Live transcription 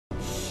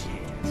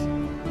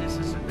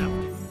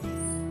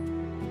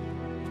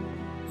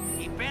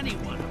any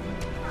one of them.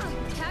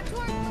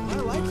 I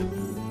like it.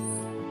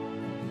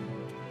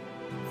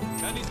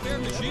 Any spare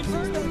machine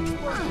parts?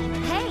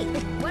 Hey,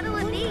 what'll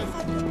it be?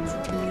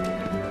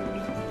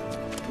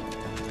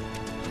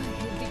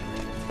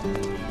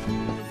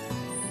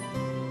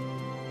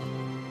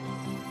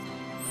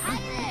 Hi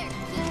there!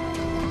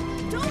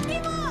 Don't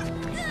give up!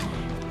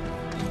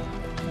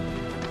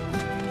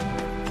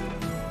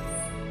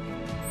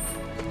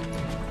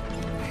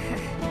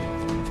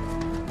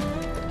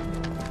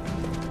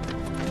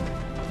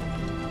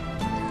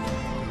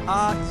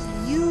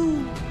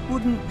 You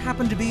wouldn't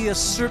happen to be a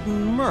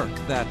certain merc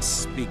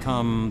that's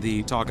become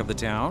the talk of the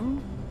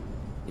town?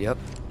 Yep.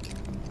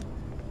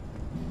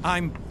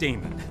 I'm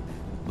Damon.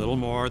 Little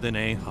more than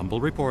a humble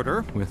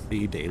reporter with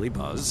the Daily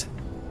Buzz.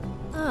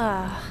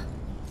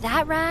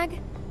 That rag?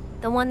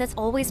 The one that's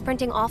always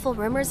printing awful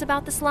rumors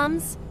about the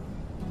slums?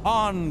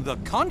 On the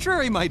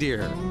contrary, my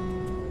dear.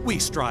 We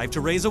strive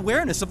to raise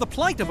awareness of the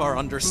plight of our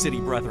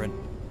undercity brethren.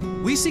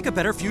 We seek a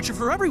better future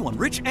for everyone,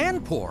 rich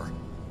and poor.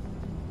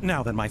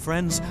 Now then, my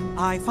friends,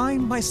 I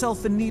find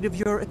myself in need of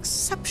your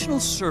exceptional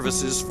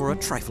services for a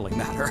trifling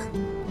matter.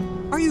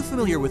 Are you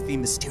familiar with the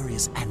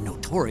mysterious and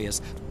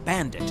notorious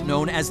bandit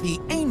known as the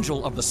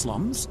Angel of the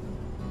Slums?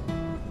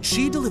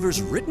 She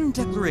delivers written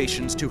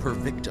declarations to her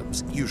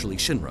victims, usually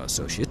Shinra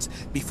associates,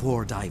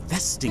 before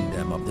divesting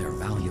them of their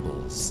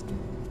valuables.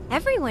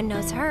 Everyone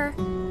knows her.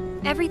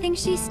 Everything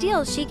she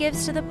steals, she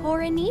gives to the poor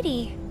and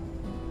needy.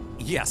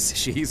 Yes,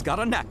 she's got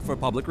a knack for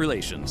public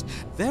relations.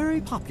 Very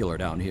popular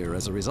down here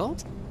as a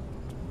result.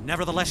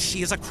 Nevertheless,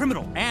 she is a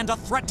criminal and a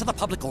threat to the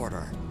public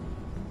order.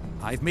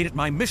 I've made it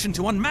my mission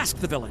to unmask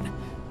the villain,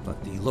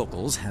 but the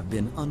locals have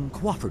been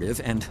uncooperative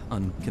and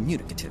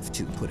uncommunicative,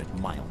 to put it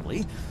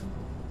mildly.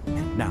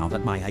 And now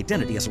that my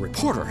identity as a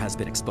reporter has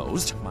been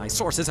exposed, my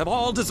sources have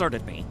all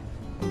deserted me.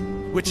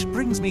 Which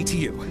brings me to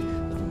you,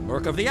 the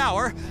merc of the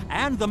hour,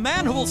 and the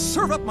man who will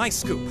serve up my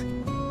scoop.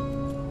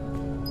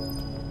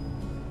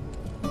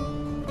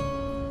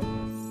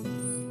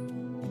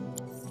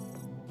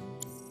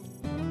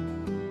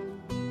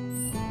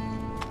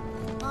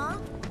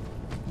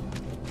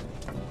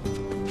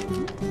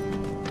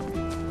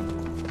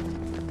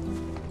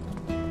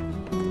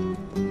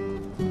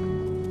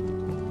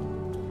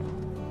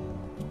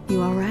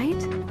 You all right?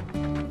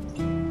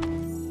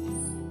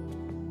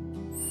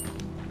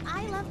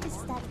 I love to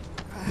study.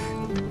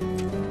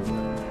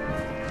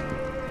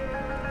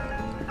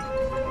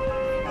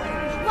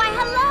 Why,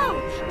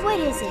 hello! What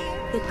is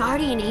it? The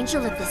guardian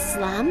angel of the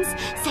slums?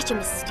 Such a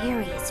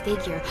mysterious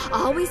figure.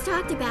 Always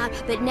talked about,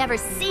 but never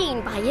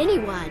seen by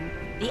anyone.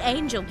 The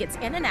angel gets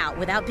in and out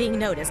without being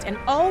noticed and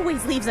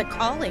always leaves a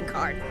calling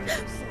card.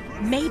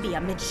 Maybe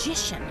a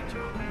magician.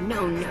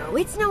 No,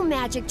 it's no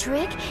magic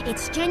trick.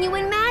 It's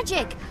genuine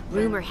magic.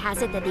 Rumor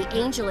has it that the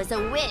angel is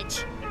a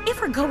witch. If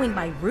we're going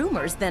by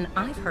rumors, then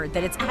I've heard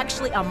that it's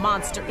actually a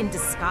monster in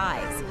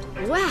disguise.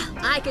 Wow,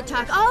 I could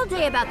talk all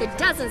day about the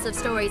dozens of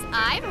stories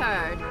I've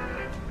heard.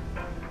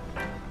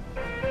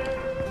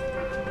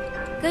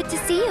 Good to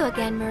see you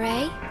again,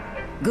 Mireille.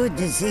 Good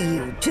to see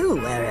you too,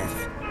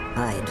 Aerith.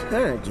 I'd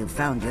heard you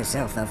found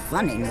yourself a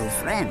funny new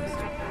friend.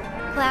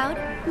 Cloud,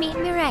 meet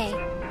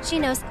Mireille. She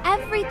knows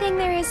everything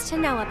there is to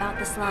know about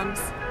the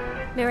slums.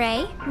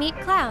 Mireille, meet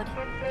Cloud.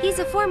 He's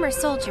a former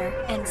soldier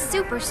and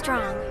super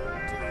strong.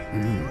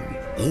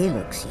 He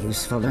looks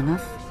useful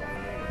enough.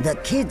 The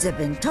kids have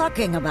been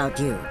talking about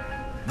you.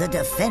 The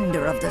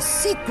defender of the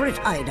secret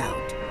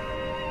hideout.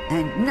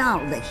 And now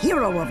the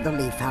hero of the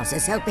Leaf House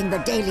is helping the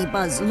Daily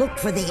Buzz look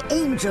for the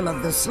Angel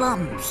of the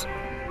Slums.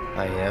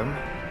 I am?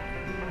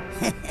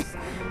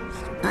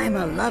 I'm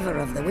a lover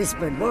of the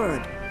whispered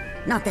word.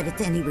 Not that it's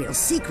any real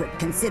secret,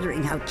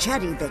 considering how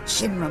chatty that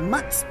Shinra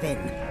mutt's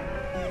been.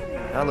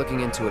 Not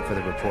looking into it for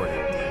the reporting.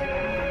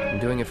 I'm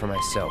doing it for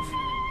myself.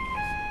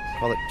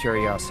 Call it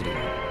curiosity,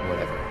 or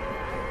whatever.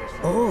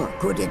 Or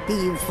could it be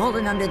you've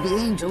fallen under the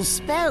angel's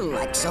spell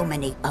like so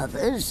many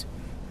others?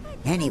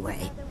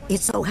 Anyway,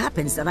 it so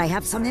happens that I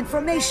have some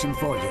information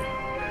for you.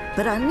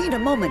 But I'll need a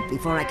moment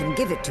before I can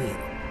give it to you.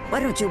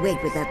 Why don't you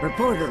wait with that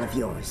reporter of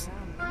yours?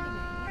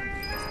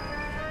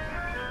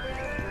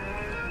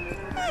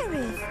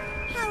 Aerith,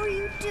 how are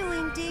you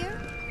doing, dear?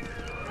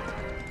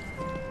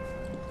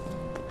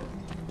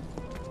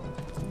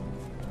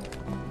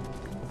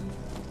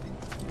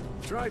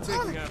 Try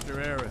taking after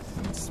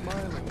Aerith and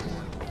smiling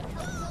more.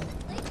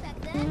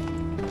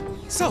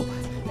 So,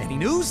 any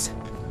news?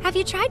 Have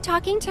you tried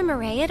talking to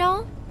Mireille at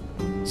all?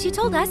 She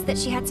told us that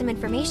she had some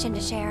information to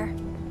share.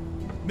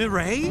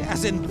 Mireille,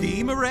 as in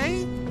the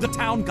Mireille? The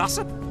town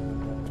gossip?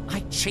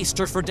 I chased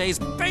her for days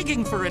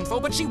begging for info,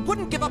 but she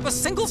wouldn't give up a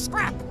single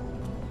scrap.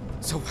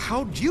 So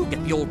how'd you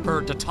get the old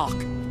bird to talk?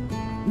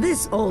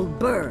 This old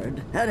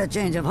bird had a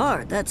change of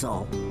heart, that's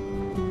all.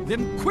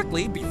 Then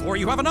quickly, before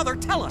you have another,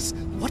 tell us,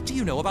 what do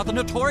you know about the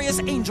notorious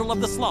Angel of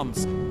the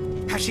Slums?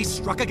 Has she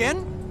struck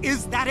again?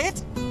 Is that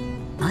it?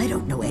 I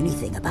don't know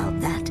anything about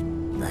that,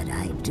 but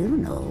I do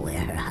know where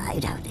her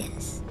hideout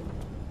is.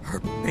 Her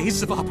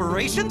base of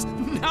operations?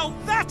 Now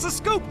that's a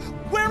scoop!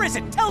 Where is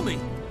it? Tell me!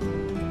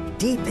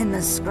 Deep in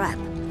the scrap,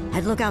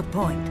 At Lookout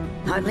Point.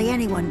 Hardly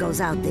anyone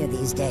goes out there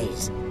these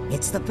days.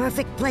 It's the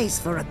perfect place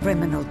for a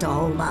criminal to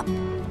hole up.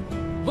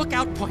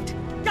 Lookout Point.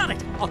 Got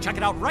it! I'll check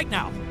it out right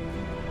now.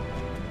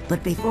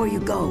 But before you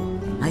go,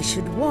 I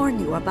should warn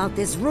you about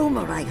this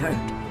rumor I heard.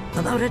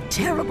 About a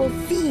terrible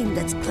fiend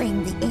that's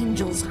claimed the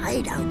Angel's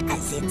hideout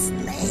as its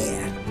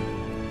lair.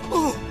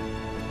 Oh,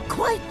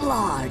 quite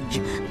large.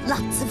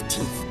 Lots of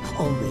teeth.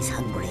 Always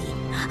hungry.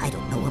 I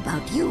don't know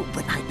about you,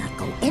 but I'd not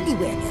go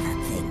anywhere near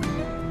that thing.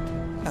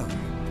 Oh,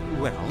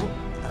 well,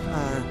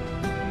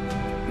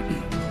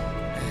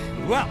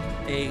 well,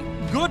 a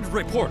good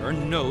reporter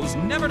knows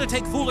never to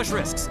take foolish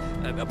risks.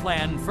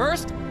 Plan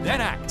first, then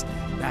act.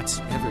 That's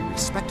every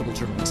respectable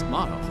journalist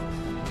motto.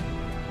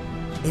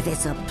 If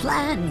it's a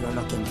plan you're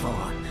looking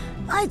for,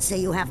 I'd say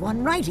you have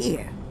one right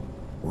here.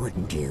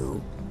 Wouldn't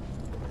you?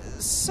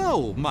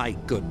 So, my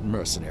good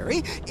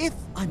mercenary, if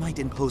I might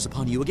impose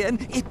upon you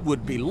again, it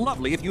would be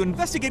lovely if you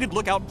investigated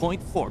Lookout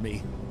Point for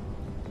me.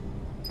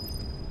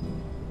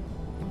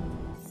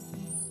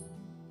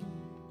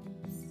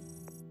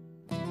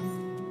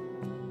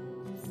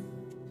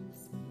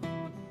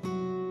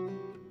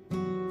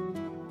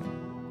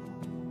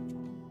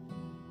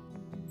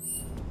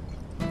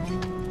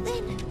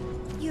 Then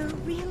you're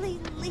really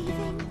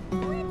leaving?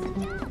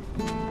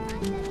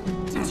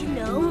 Did you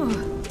know?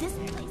 This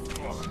place.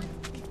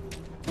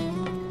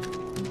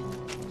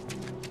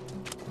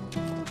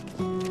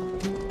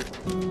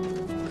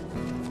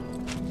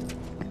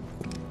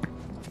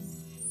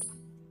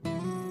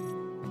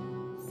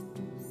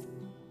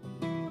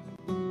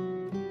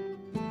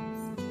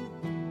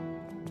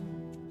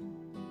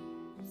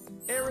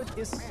 Aerith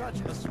is such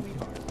a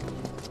sweetheart.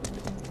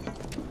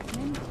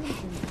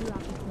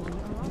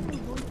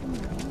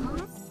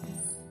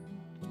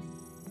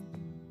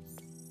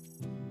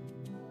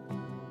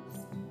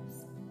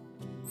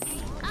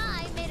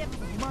 I made a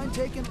Mind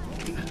taking?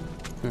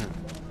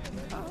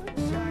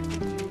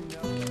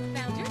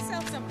 Found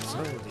yourself some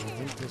So, do you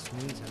think this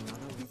means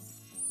another?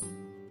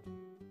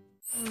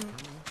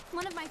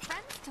 One of my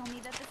friends told me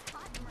that this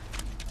hot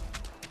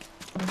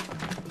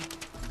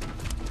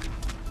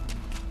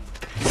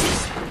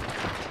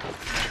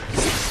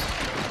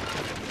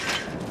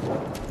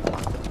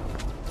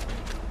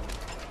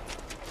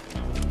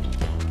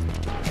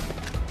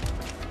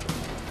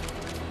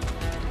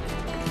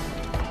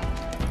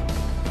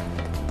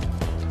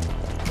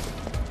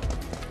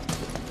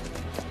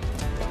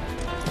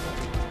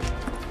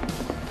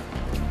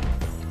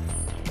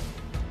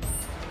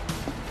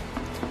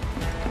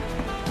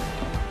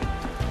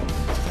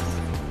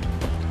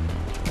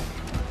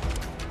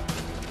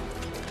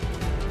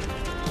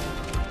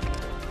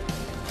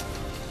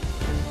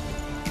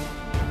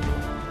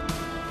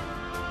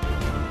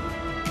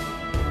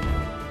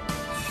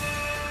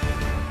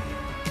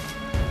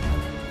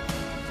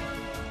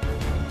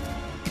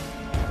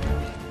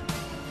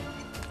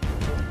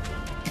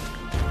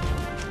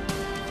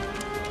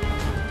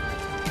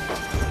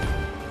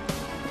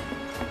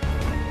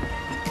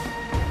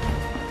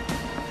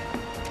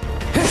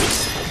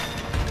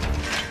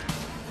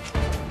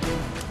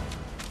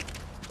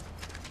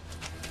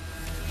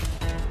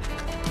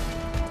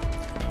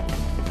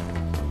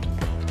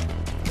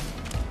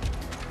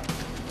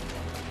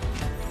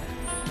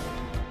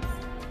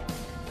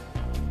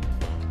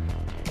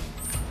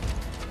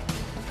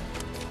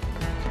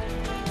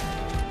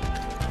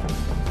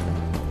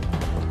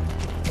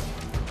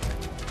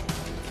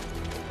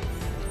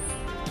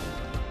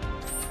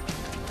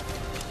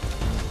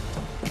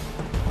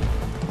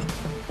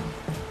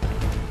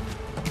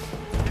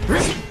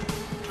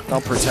I'll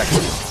protect you.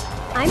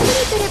 I'm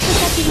pretty good at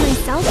protecting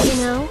myself, you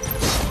know.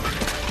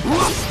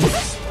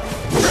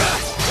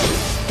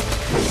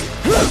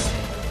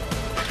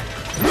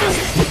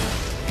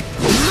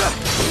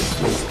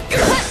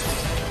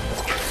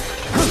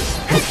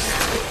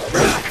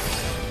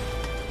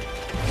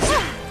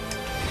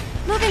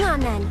 Moving on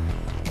then.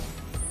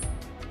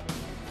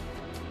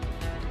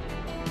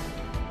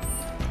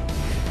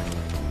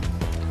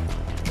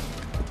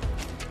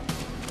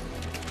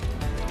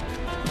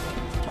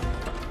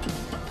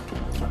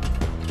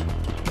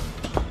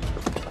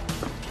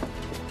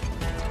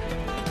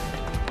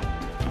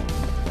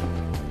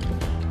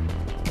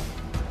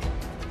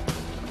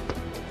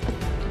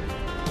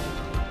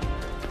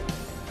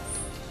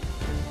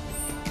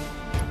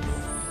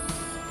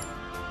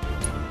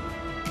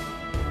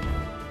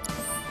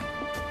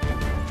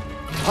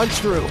 Punch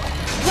through.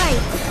 Right,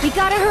 we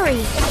gotta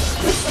hurry.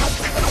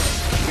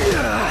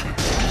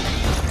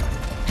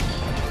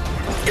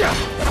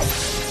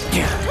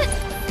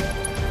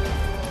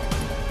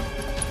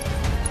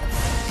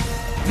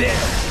 There.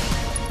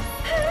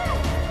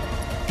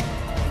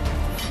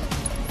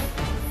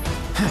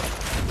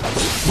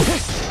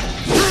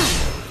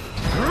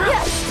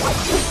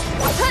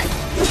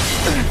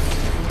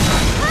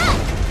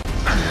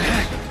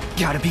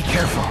 Gotta be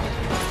careful.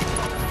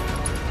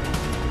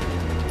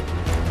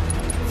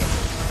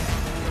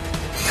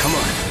 Come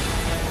on.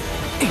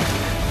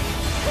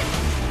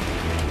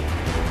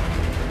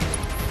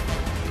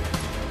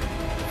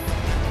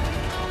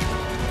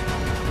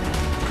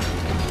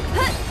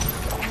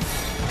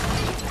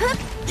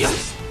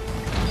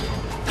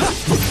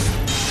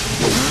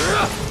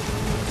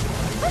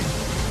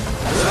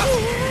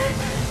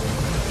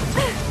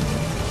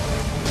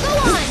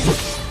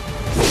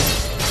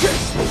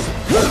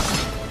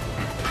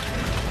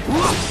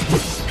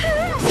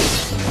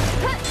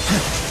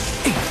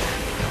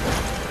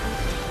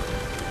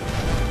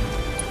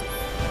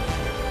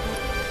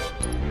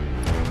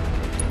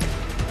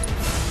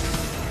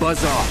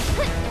 Buzz off.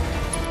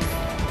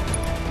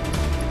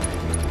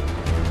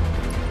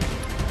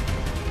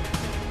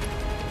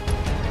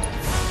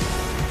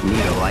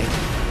 Need a light?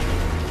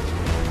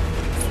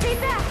 Stay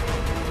back!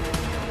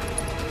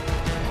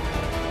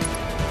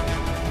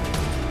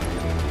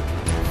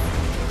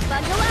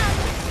 Bundle up!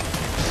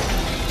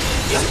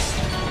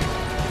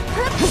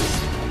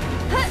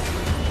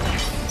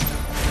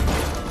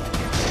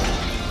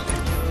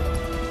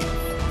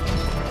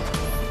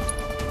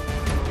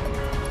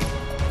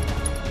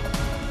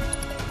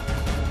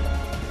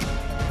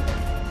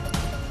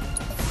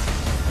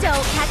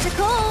 Don't catch a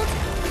cold!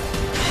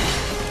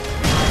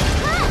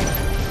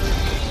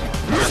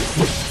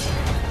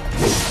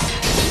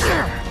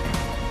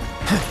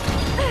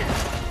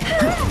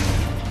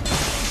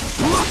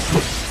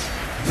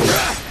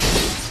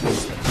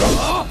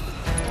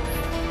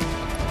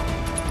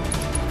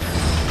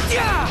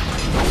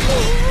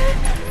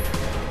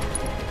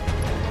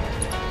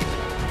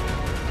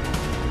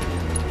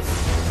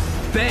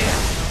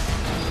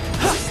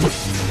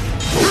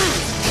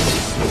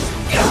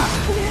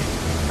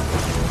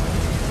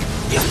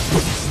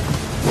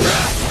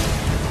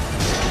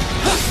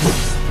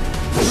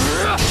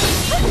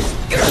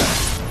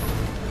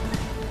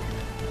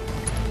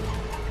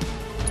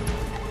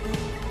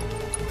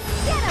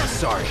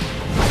 Sorry.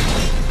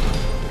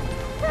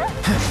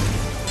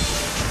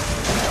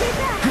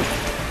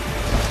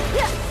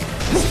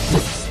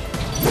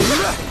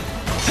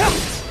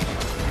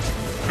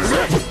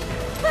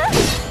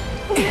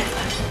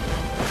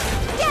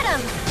 Get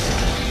him!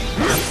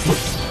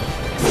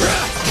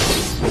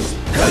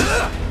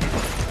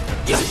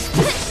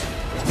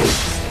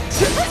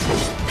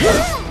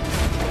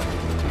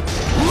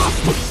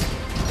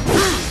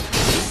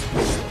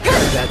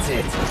 That's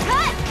it.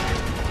 Cut!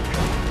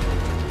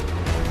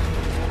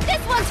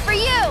 This one's for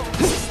you!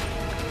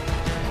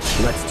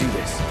 Let's do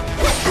this.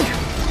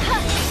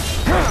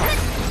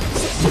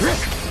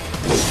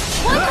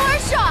 One more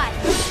shot!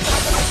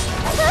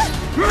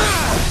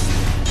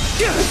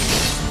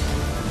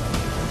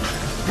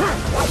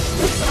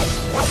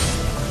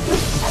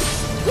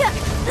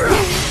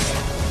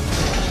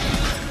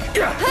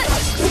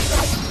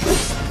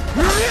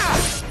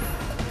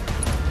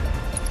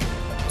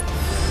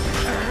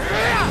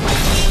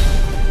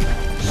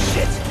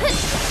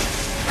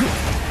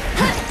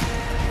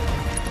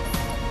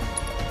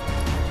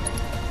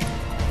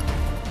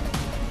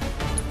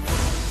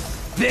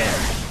 There!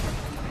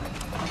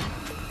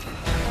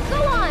 Go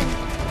on!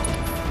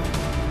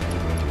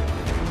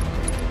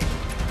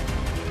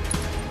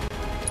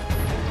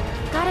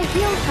 Gotta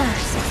heal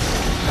first.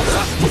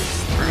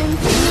 I'm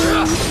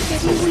feeling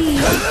pretty weak.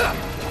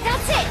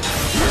 That's it!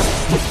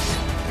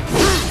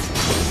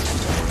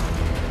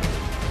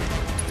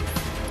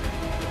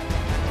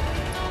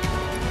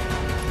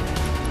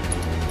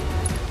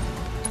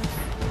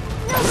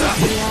 No big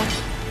deal.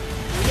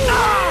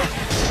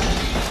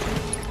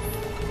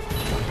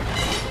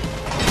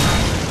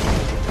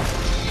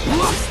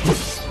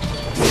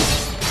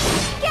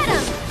 Get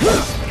him!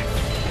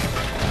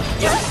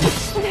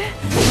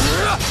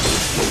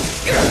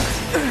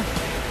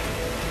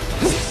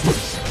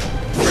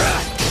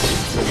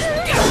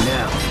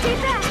 Now. Stay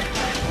back!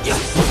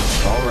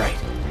 All right.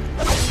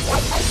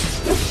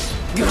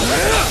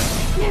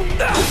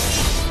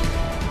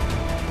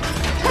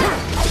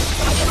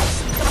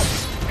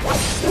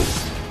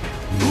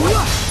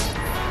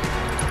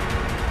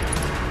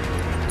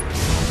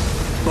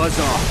 Buzz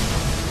off.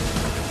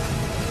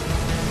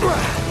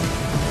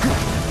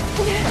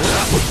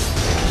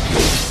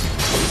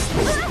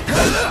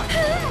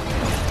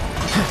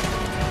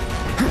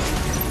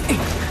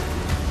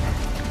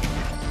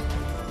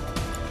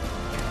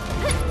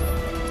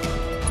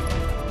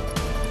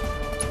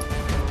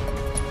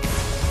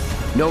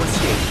 No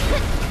escape.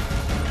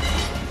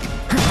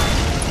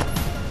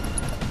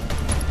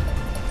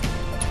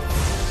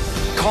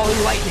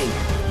 Calling lightning.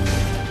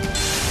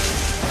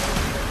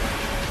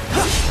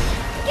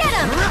 Get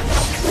him!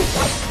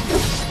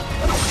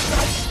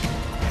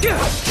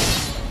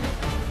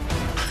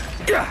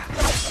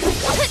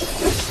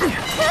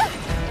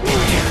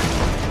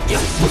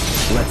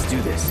 Let's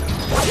do this.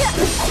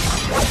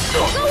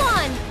 Go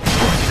on!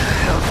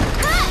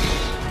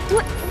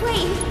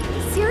 Wait,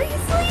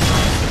 seriously?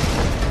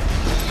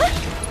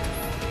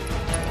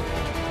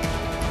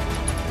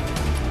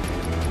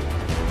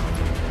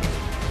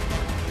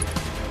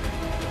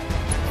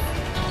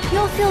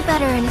 You'll feel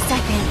better in a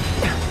second.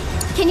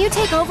 Can you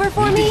take over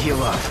for Need me? to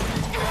heal up.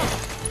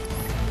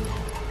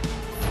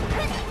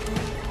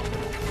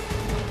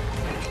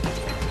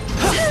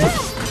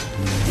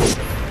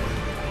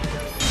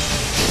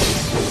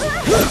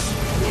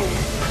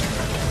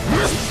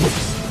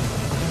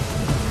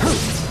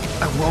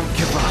 I won't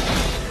give up.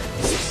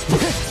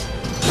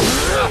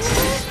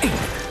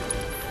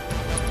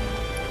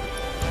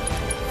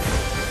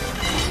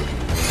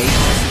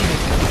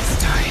 This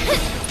time.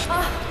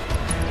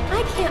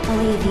 I can't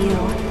believe you.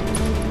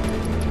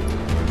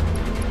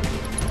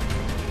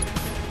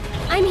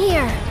 I'm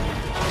here.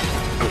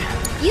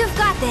 You've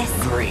got this.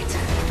 Great.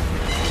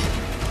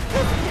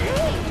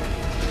 Great.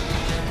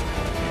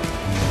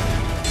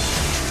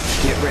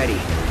 ready.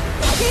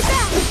 Stay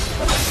back!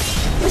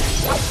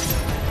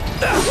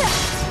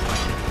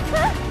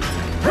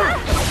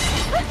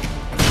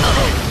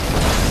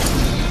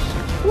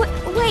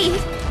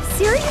 Wait,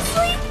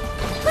 seriously?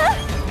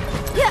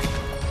 Yeah.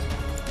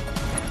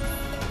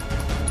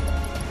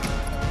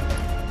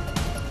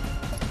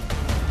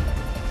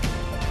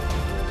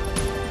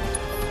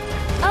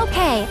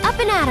 Okay, up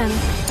and at him.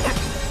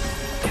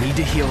 Need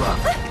to heal up.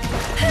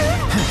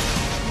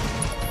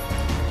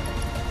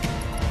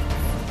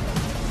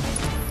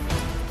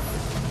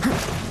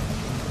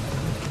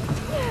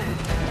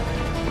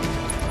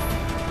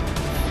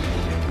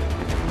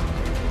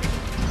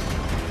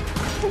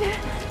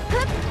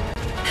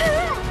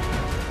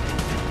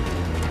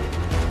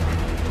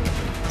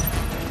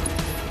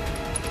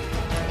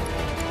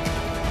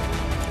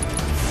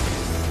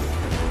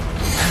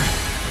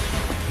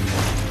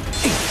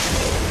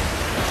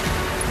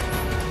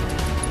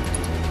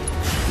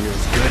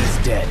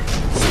 Dead.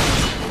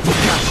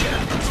 Gotcha.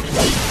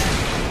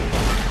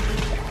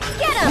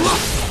 Get him!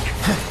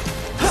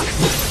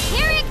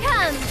 Here it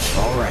comes!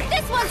 All right.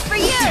 This one's for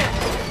you!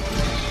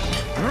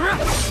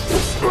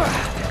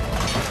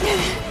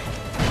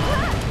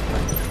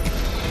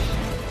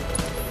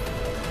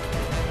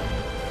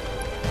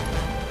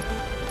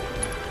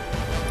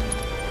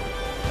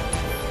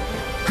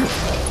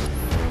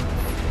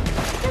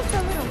 Just a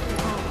little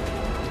tall.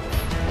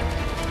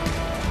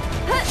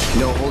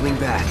 No holding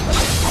back.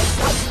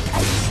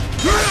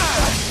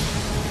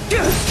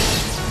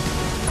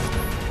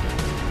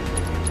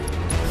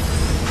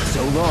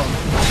 So long.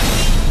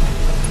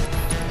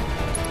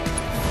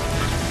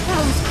 That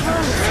was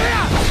close.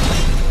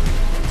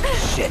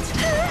 Shit.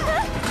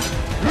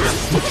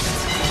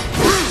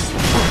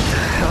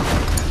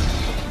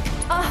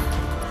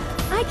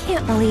 I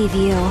can't believe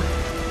you.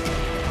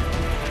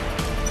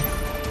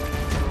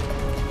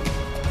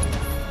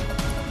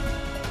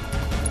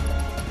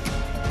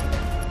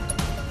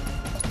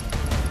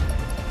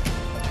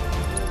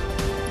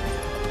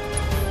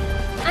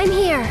 I'm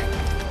here.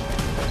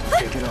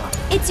 Take it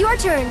off. It's your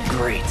turn.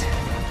 Great.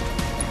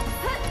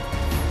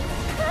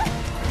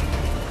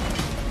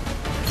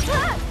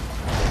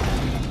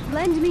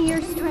 Lend me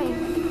your strength.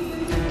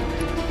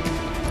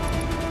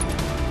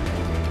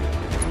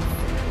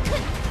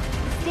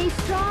 Stay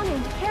strong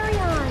and carry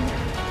on.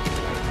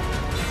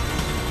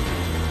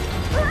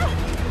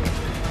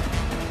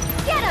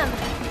 Get him!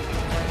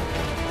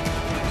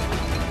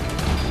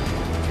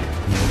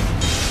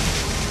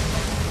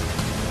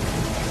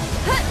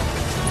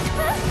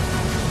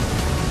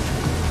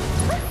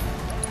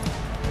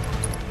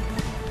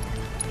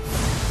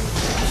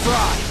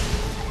 Fry.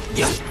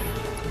 Yeah.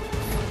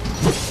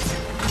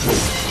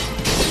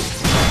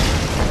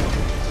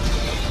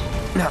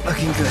 Not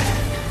looking good.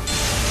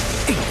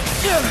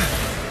 Get him!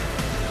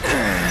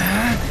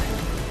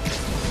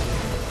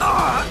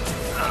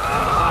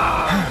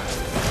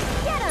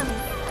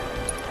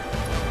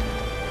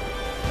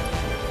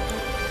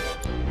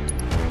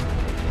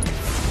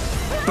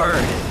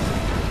 Burn.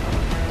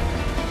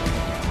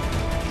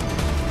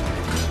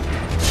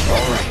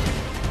 All right.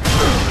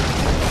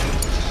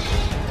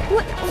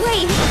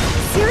 Wait,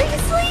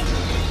 seriously?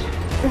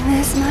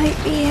 This might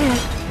be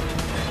it.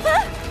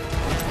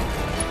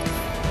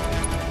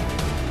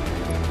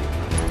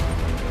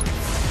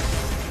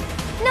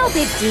 No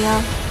big deal.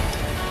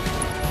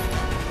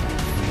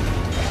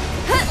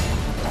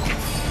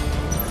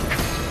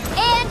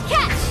 And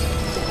catch!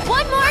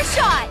 One more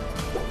shot!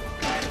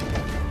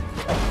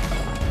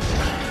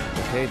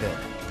 Okay then.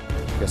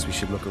 Guess we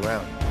should look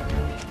around.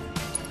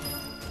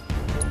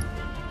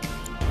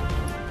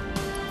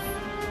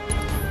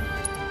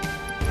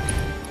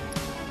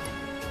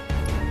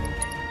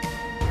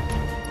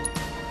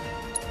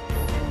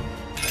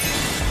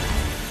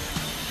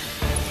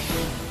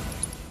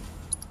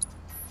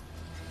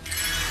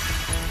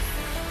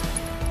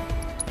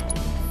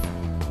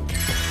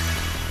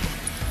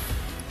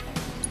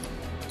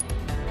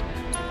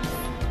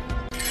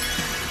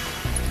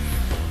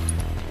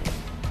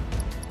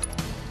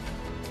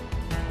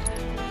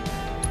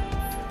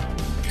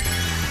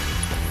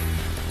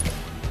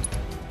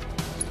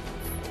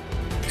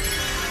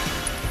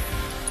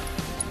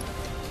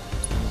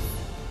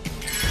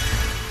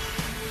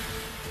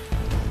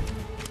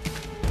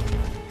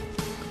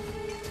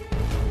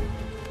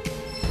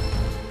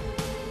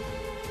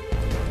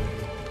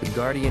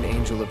 Guardian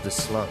Angel of the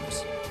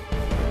Slums.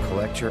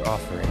 Collect your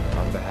offering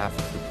on behalf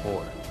of the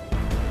poor.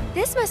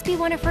 This must be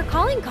one of her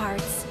calling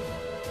cards.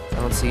 I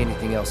don't see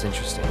anything else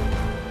interesting.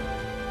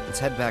 Let's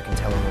head back and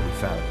tell him what we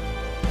found.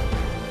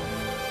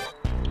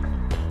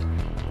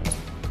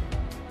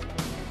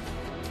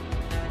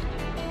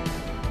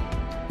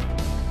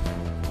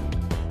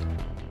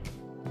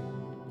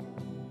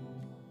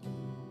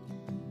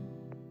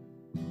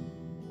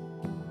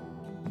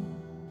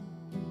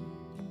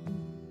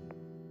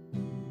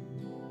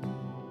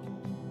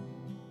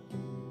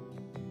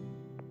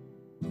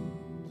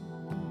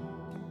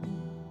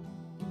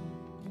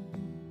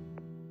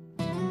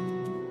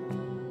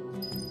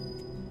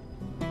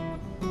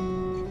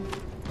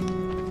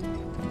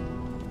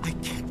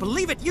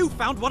 believe it! You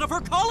found one of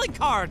her calling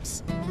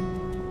cards!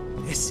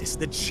 This is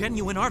the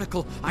genuine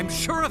article, I'm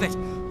sure of it.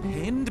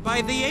 Penned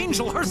by the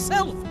Angel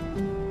herself!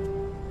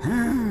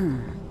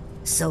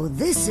 So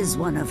this is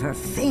one of her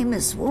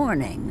famous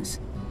warnings.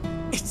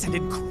 It's an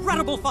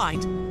incredible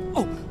find!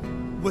 Oh,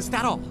 was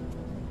that all?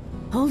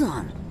 Hold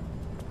on.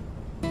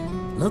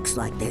 Looks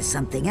like there's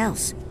something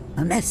else.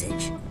 A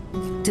message.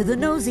 To the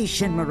nosy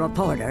Shinra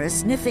reporter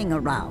sniffing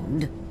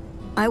around,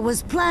 I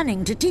was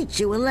planning to teach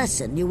you a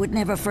lesson you would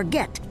never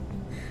forget.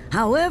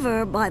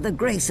 However, by the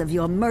grace of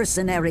your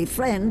mercenary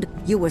friend,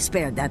 you were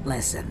spared that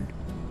lesson.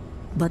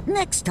 But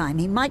next time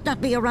he might not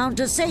be around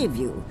to save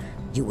you.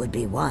 You would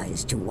be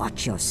wise to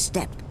watch your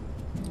step.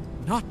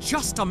 Not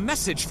just a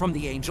message from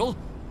the Angel.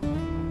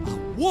 A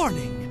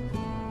warning.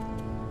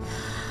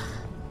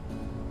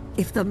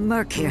 If the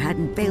Merc here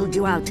hadn't bailed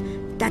you out,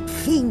 that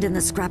fiend in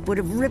the scrap would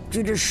have ripped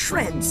you to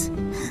shreds.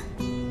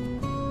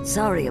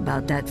 Sorry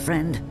about that,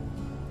 friend.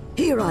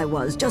 Here I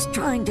was, just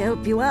trying to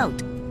help you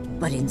out.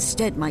 But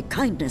instead, my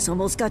kindness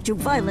almost got you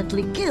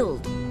violently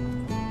killed.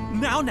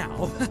 Now.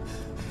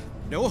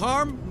 No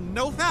harm,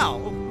 no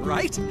foul,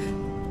 right?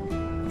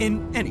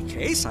 In any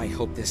case, I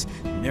hope this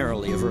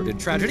narrowly averted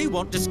tragedy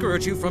won't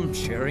discourage you from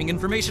sharing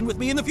information with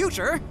me in the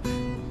future.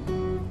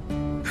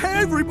 Hey,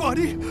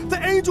 everybody! The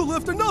Angel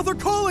left another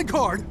calling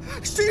card!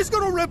 She's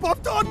gonna rip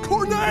off Don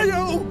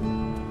Corneo!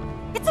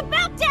 It's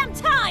about damn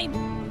time!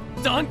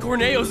 Don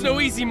Corneo's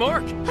no easy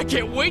mark. I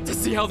can't wait to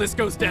see how this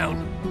goes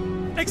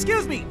down.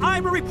 Excuse me,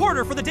 I'm a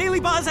reporter for the Daily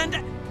Buzz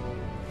and...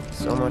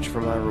 So much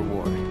for my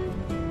reward.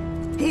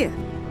 Here,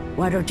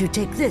 why don't you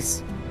take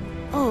this?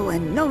 Oh,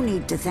 and no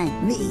need to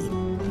thank me.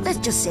 Let's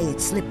just say it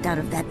slipped out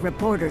of that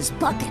reporter's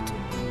bucket.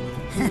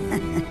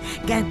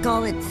 Can't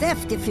call it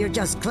theft if you're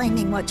just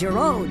claiming what you're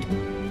owed.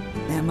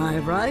 Am I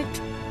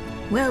right?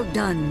 Well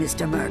done,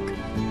 Mr. Merc.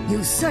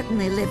 You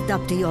certainly lived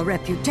up to your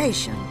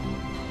reputation.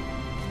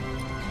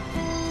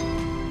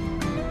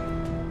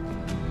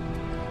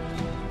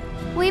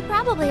 We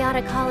probably ought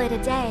to call it a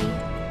day.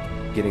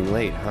 Getting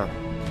late, huh?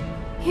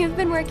 You've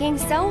been working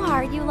so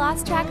hard you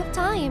lost track of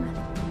time.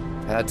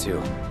 Had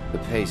to. The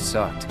pay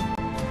sucked.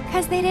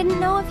 'Cause they didn't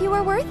know if you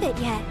were worth it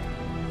yet.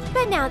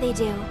 But now they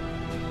do.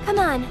 Come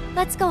on,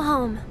 let's go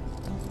home.